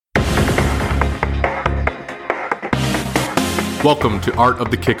Welcome to Art of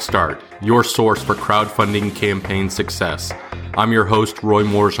the Kickstart, your source for crowdfunding campaign success. I'm your host, Roy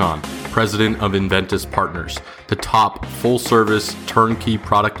Morjan, president of Inventus Partners, the top full-service turnkey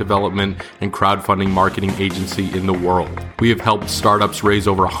product development and crowdfunding marketing agency in the world. We have helped startups raise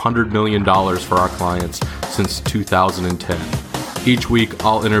over $100 million for our clients since 2010. Each week,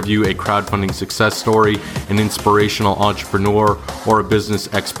 I'll interview a crowdfunding success story, an inspirational entrepreneur, or a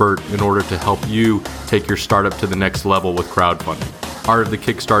business expert in order to help you take your startup to the next level with crowdfunding. Art of the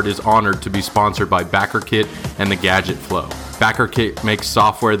Kickstart is honored to be sponsored by BackerKit and the Gadget Flow. BackerKit makes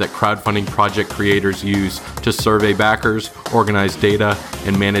software that crowdfunding project creators use to survey backers, organize data,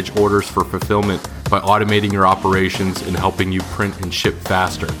 and manage orders for fulfillment by automating your operations and helping you print and ship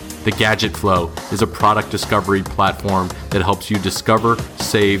faster. The Gadget Flow is a product discovery platform that helps you discover,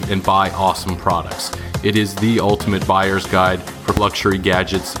 save, and buy awesome products. It is the ultimate buyer's guide for luxury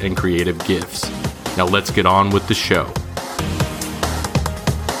gadgets and creative gifts. Now let's get on with the show.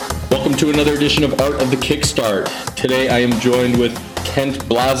 Welcome to another edition of Art of the Kickstart. Today I am joined with Kent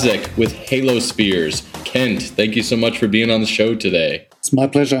Blazek with Halo Spheres. Kent, thank you so much for being on the show today. It's my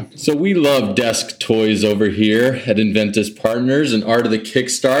pleasure. So we love desk toys over here at Inventus Partners and Art of the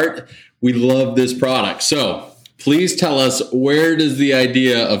Kickstart. We love this product. So please tell us, where does the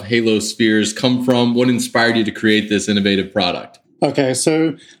idea of Halo Spheres come from? What inspired you to create this innovative product? Okay,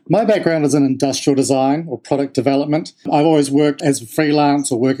 so my background is in industrial design or product development. I've always worked as a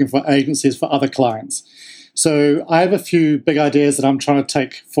freelance or working for agencies for other clients. So I have a few big ideas that I'm trying to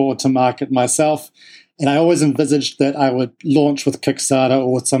take forward to market myself. And I always envisaged that I would launch with Kickstarter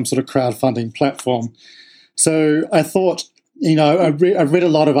or with some sort of crowdfunding platform. So I thought, I've read a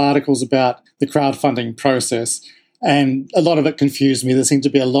lot of articles about the crowdfunding process, and a lot of it confused me. There seemed to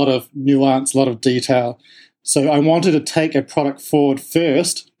be a lot of nuance, a lot of detail. So I wanted to take a product forward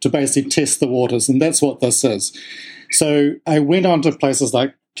first to basically test the waters, and that's what this is. So I went on to places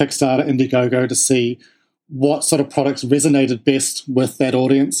like Kickstarter, Indiegogo to see what sort of products resonated best with that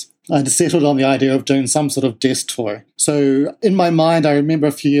audience. I settled on the idea of doing some sort of desk toy. So in my mind, I remember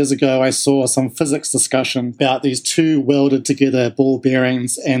a few years ago, I saw some physics discussion about these two welded together ball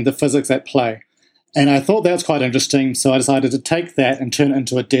bearings and the physics at play. And I thought that was quite interesting. So I decided to take that and turn it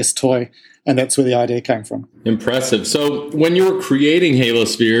into a desk toy. And that's where the idea came from. Impressive. So when you were creating Halo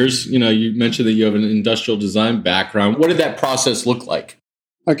Spheres, you mentioned that you have an industrial design background. What did that process look like?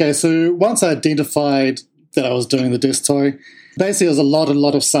 Okay, so once I identified that I was doing the desk toy, basically, there was a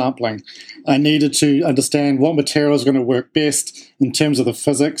lot of sampling. I needed to understand what material is going to work best in terms of the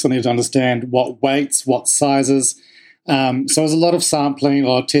physics. I needed to understand what weights, what sizes. So there was a lot of sampling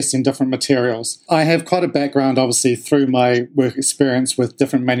or testing different materials. I have quite a background, obviously, through my work experience with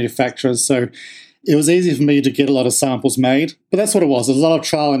different manufacturers. So it was easy for me to get a lot of samples made. But that's what it was. There's a lot of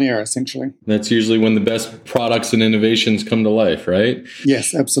trial and error, essentially. That's usually when the best products and innovations come to life, right?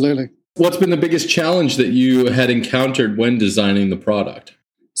 Yes, absolutely. What's been the biggest challenge that you had encountered when designing the product?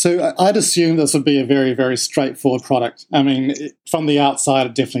 So I'd assume this would be a very, very straightforward product. I mean, from the outside,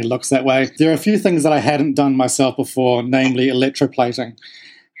 it definitely looks that way. There are a few things that I hadn't done myself before, namely electroplating.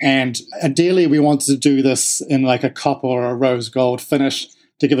 And ideally, we wanted to do this in like a copper or a rose gold finish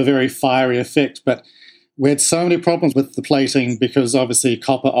to give a very fiery effect. But we had so many problems with the plating because obviously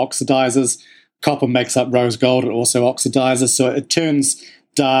copper oxidizes. Copper makes up rose gold. It also oxidizes. So it turns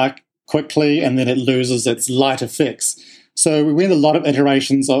dark quickly, and then it loses its light effects. So we went a lot of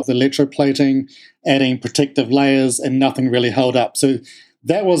iterations of electroplating, adding protective layers, and nothing really held up. So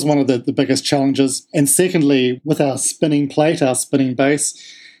that was one of the biggest challenges. And secondly, with our spinning plate, our spinning base,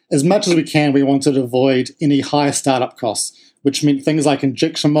 as much as we can, we wanted to avoid any high startup costs, which meant things like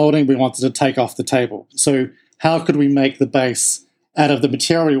injection molding we wanted to take off the table. So how could we make the base out of the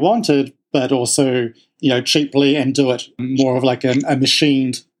material we wanted, but also, cheaply, and do it more of like a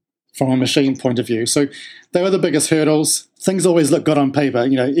machined, from a machine point of view. So they were the biggest hurdles. Things always look good on paper,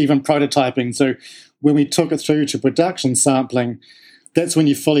 even prototyping. So when we took it through to production sampling, that's when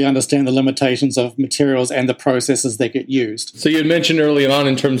you fully understand the limitations of materials and the processes that get used. So you had mentioned early on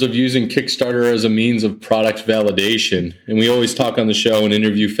in terms of using Kickstarter as a means of product validation. And we always talk on the show and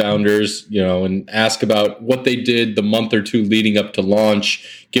interview founders, and ask about what they did the month or two leading up to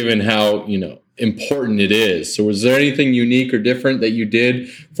launch, given how, important it is. So was there anything unique or different that you did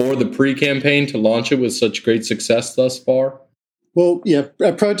for the pre-campaign to launch it with such great success thus far? Well, yeah,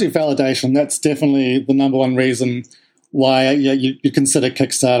 project validation, that's definitely the number one reason why you consider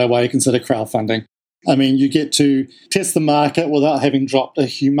Kickstarter, why you consider crowdfunding. I mean, you get to test the market without having dropped a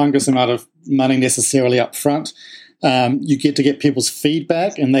humongous amount of money necessarily up front. You get to get people's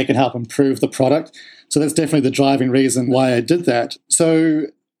feedback, and they can help improve the product. So that's definitely the driving reason why I did that. So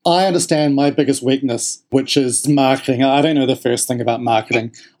I understand my biggest weakness, which is marketing. I don't know the first thing about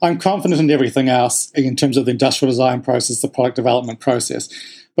marketing. I'm confident in everything else in terms of the industrial design process, the product development process,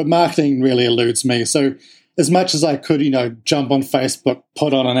 but marketing really eludes me. So as much as I could, jump on Facebook,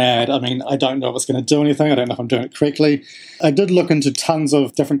 put on an ad, I don't know if it's going to do anything. I don't know if I'm doing it correctly. I did look into tons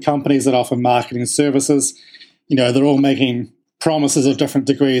of different companies that offer marketing services. They're all making promises of different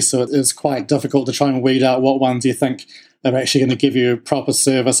degrees, so it's quite difficult to try and weed out what ones you think are actually going to give you a proper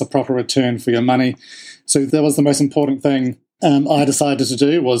service, a proper return for your money. So that was the most important thing I decided to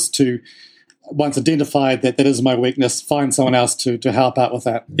do, was to, once identified that is my weakness, find someone else to help out with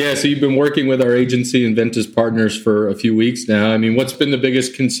that. Yeah, so you've been working with our agency, Inventus Partners, for a few weeks now. What's been the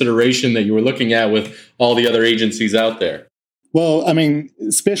biggest consideration that you were looking at with all the other agencies out there? Well,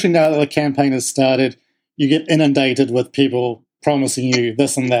 especially now that the campaign has started, you get inundated with people promising you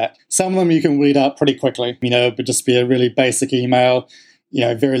this and that. Some of them you can weed out pretty quickly. It would just be a really basic email,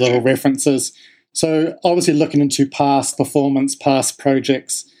 very little references. So obviously looking into past performance, past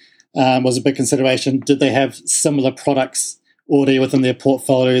projects was a big consideration. Did they have similar products already within their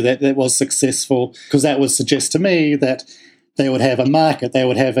portfolio that was successful? Because that would suggest to me that they would have a market, they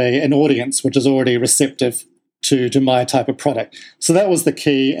would have an audience which is already receptive to my type of product. So that was the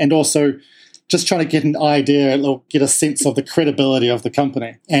key. And also just trying to get an idea or get a sense of the credibility of the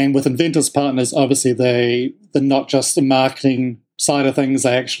company. And with Inventus Partners, obviously they're not just the marketing side of things,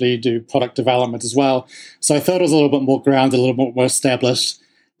 they actually do product development as well. So I felt it was a little bit more grounded, a little bit more established,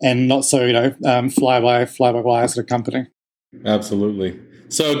 and not so, fly by wire sort of company. Absolutely.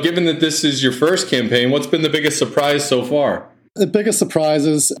 So given that this is your first campaign, what's been the biggest surprise so far? The biggest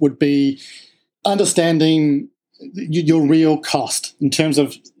surprises would be understanding your real cost in terms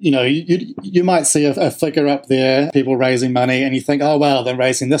of, you might see a figure up there, people raising money, and you think, oh, wow, they're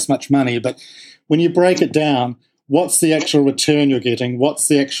raising this much money. But when you break it down, what's the actual return you're getting? Are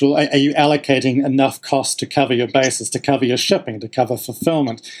you allocating enough cost to cover your basis, to cover your shipping, to cover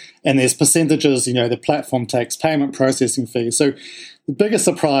fulfillment? And there's percentages, the platform takes, payment processing fees. So the biggest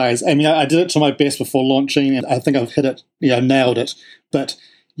surprise, I did it to my best before launching, and I think I've hit it, nailed it. But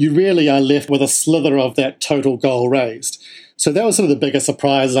you really are left with a slither of that total goal raised. So that was sort of the biggest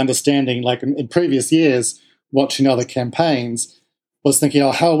surprise, understanding, like in previous years, watching other campaigns, was thinking,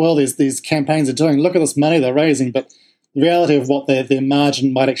 oh, how well these campaigns are doing. Look at this money they're raising. But the reality of what their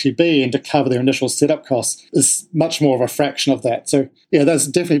margin might actually be and to cover their initial setup costs is much more of a fraction of that. So, yeah, that's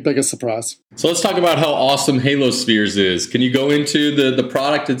definitely the biggest surprise. So let's talk about how awesome Halospheres is. Can you go into the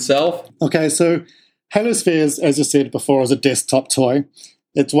product itself? Okay, so Halospheres, as I said before, is a desktop toy.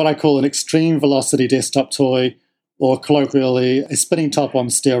 It's what I call an extreme velocity desktop toy, or colloquially, a spinning top on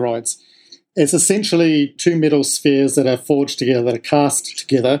steroids. It's essentially two metal spheres that are forged together, that are cast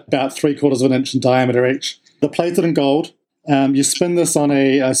together, about 3/4 of an inch in diameter each. They're plated in gold. You spin this on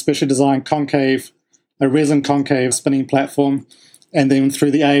a specially designed a resin concave spinning platform, and then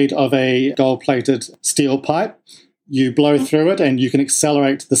through the aid of a gold-plated steel pipe, you blow through it and you can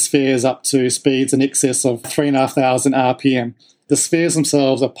accelerate the spheres up to speeds in excess of 3,500 RPM. The spheres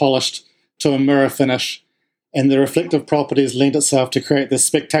themselves are polished to a mirror finish, and the reflective properties lend itself to create this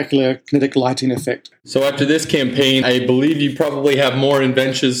spectacular kinetic lighting effect. So after this campaign, I believe you probably have more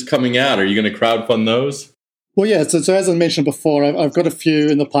inventions coming out. Are you going to crowdfund those? Well, yeah, so as I mentioned before, I've got a few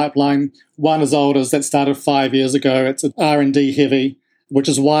in the pipeline. One as old as that started 5 years ago. It's R&D heavy, which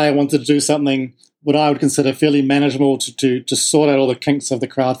is why I wanted to do something what I would consider fairly manageable to sort out all the kinks of the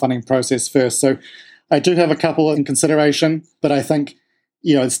crowdfunding process first. So I do have a couple in consideration, but I think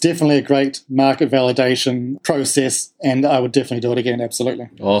it's definitely a great market validation process, and I would definitely do it again, absolutely.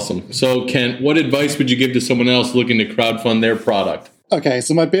 Awesome. So, Kent, what advice would you give to someone else looking to crowdfund their product? Okay,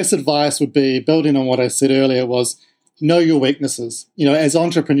 so my best advice would be, building on what I said earlier, was know your weaknesses. As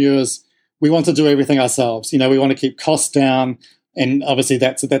entrepreneurs, we want to do everything ourselves. We want to keep costs down, and obviously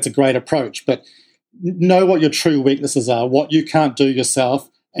that's a great approach, but know what your true weaknesses are, what you can't do yourself,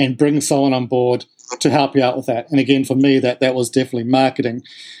 and bring someone on board to help you out with that. And again, for me, that was definitely marketing.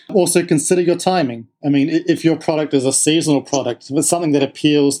 Also, consider your timing. If your product is a seasonal product, if it's something that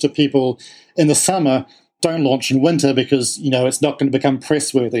appeals to people in the summer, don't launch in winter because, it's not going to become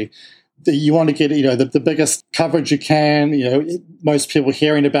press worthy. You want to get, the biggest coverage you can, most people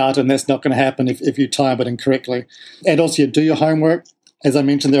hearing about it, and that's not going to happen if you time it incorrectly. And also, do your homework. As I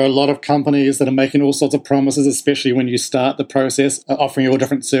mentioned, there are a lot of companies that are making all sorts of promises, especially when you start the process, offering all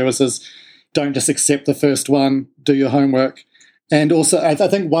different services. Don't just accept the first one. Do your homework. And also, I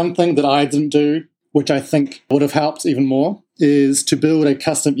think one thing that I didn't do, which I think would have helped even more, is to build a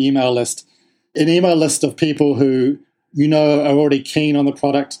custom email list. An email list of people who are already keen on the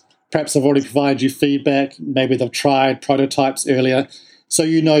product. Perhaps they've already provided you feedback. Maybe they've tried prototypes earlier. So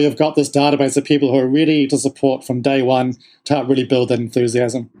you've got this database of people who are ready to support from day one to help really build that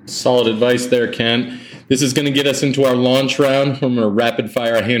enthusiasm. Solid advice there, Ken. This is going to get us into our launch round. I'm going to rapid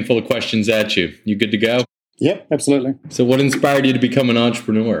fire a handful of questions at you. You good to go? Yep, absolutely. So what inspired you to become an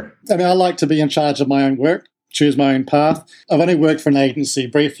entrepreneur? I mean, I like to be in charge of my own work, choose my own path. I've only worked for an agency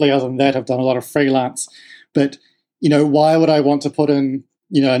briefly. Other than that, I've done a lot of freelance. But, why would I want to put in,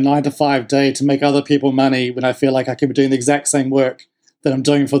 a 9-to-5 day to make other people money when I feel like I could be doing the exact same work that I'm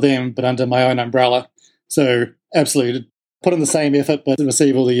doing for them, but under my own umbrella? So absolutely, put in the same effort, but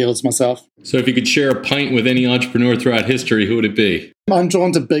receive all the yields myself. So if you could share a pint with any entrepreneur throughout history, who would it be? I'm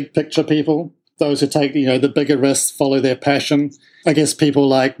drawn to big picture people, those who take, the bigger risks, follow their passion. I guess people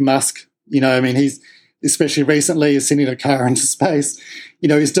like Musk, he's, especially recently, is sending a car into space.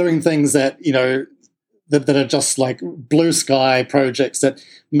 He's doing things that, that are just like blue sky projects that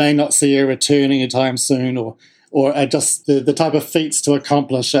may not see a return anytime soon, or are just the type of feats to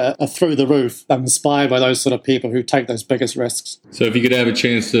accomplish are through the roof. I'm inspired by those sort of people who take those biggest risks. So if you could have a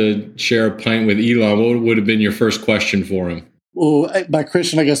chance to share a pint with Elon, what would have been your first question for him? Well, my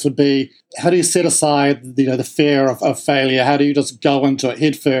question, I guess, would be, how do you set aside, the fear of failure? How do you just go into it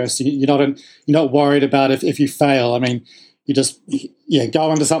head first? You're not worried about if you fail. I mean, you just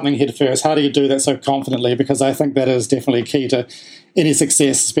go into something head first. How do you do that so confidently? Because I think that is definitely key to any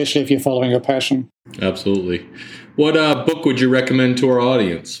success, especially if you're following your passion. Absolutely. What book would you recommend to our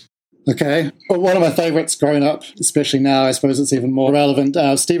audience? Okay. Well, one of my favorites growing up, especially now, I suppose it's even more relevant,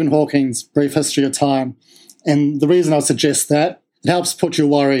 Stephen Hawking's Brief History of Time. And the reason I would suggest that, it helps put your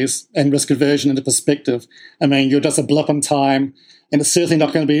worries and risk aversion into perspective. I mean, you're just a blip in time, and it's certainly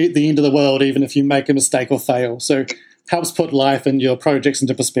not going to be the end of the world, even if you make a mistake or fail. So helps put life and your projects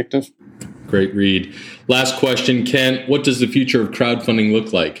into perspective. Great read. Last question, Kent. What does the future of crowdfunding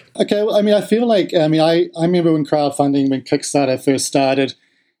look like? Okay, well, I feel like, I remember when Kickstarter first started,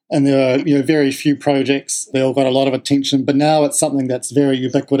 and there were, very few projects. They all got a lot of attention, but now it's something that's very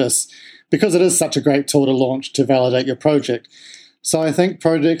ubiquitous because it is such a great tool to launch to validate your project. So I think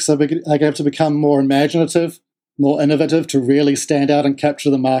projects are going to have to become more imaginative, more innovative to really stand out and capture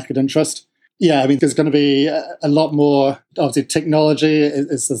the market interest. Yeah, there's going to be a lot more, obviously, technology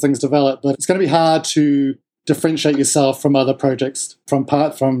as the things develop, but it's going to be hard to differentiate yourself from other projects, from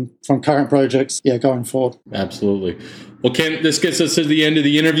current projects, going forward. Absolutely. Well, Ken, this gets us to the end of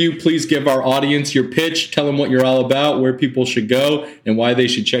the interview. Please give our audience your pitch. Tell them what you're all about, where people should go, and why they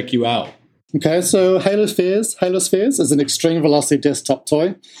should check you out. Okay, so Halospheres is an extreme velocity desktop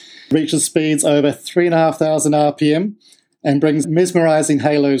toy. Reaches speeds over 3,500 RPM and brings mesmerizing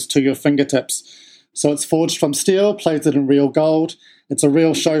halos to your fingertips. So it's forged from steel, plated in real gold. It's a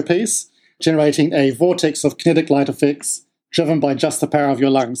real showpiece, generating a vortex of kinetic light effects driven by just the power of your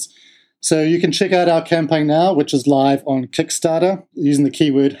lungs. So you can check out our campaign now, which is live on Kickstarter, using the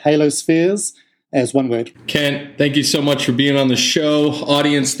keyword Halospheres as one word. Kent, thank you so much for being on the show.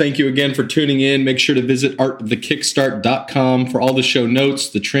 Audience, thank you again for tuning in. Make sure to visit artofthekickstart.com for all the show notes,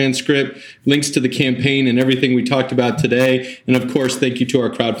 the transcript, links to the campaign, and everything we talked about today. And of course, thank you to our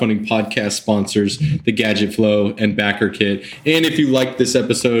crowdfunding podcast sponsors, The Gadget Flow and Backer Kit. And if you liked this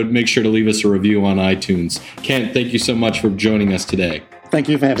episode, make sure to leave us a review on iTunes. Kent, thank you so much for joining us today. Thank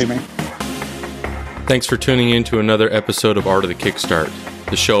you for having me. Thanks for tuning in to another episode of Art of the Kickstart,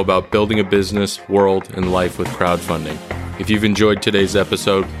 the show about building a business, world, and life with crowdfunding. If you've enjoyed today's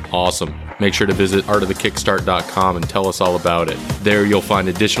episode, awesome. Make sure to visit artofthekickstart.com and tell us all about it. There you'll find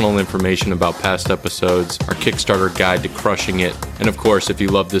additional information about past episodes, our Kickstarter guide to crushing it, and of course, if you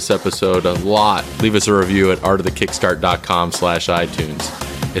love this episode a lot, leave us a review at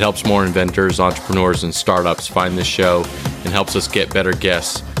artofthekickstart.com/iTunes. It helps more inventors, entrepreneurs, and startups find this show and helps us get better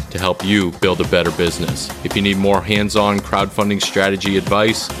guests to help you build a better business. If you need more hands-on crowdfunding strategy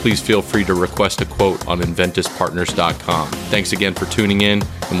advice, please feel free to request a quote on inventuspartners.com. Thanks again for tuning in,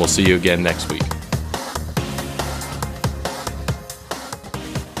 and we'll see you again next week.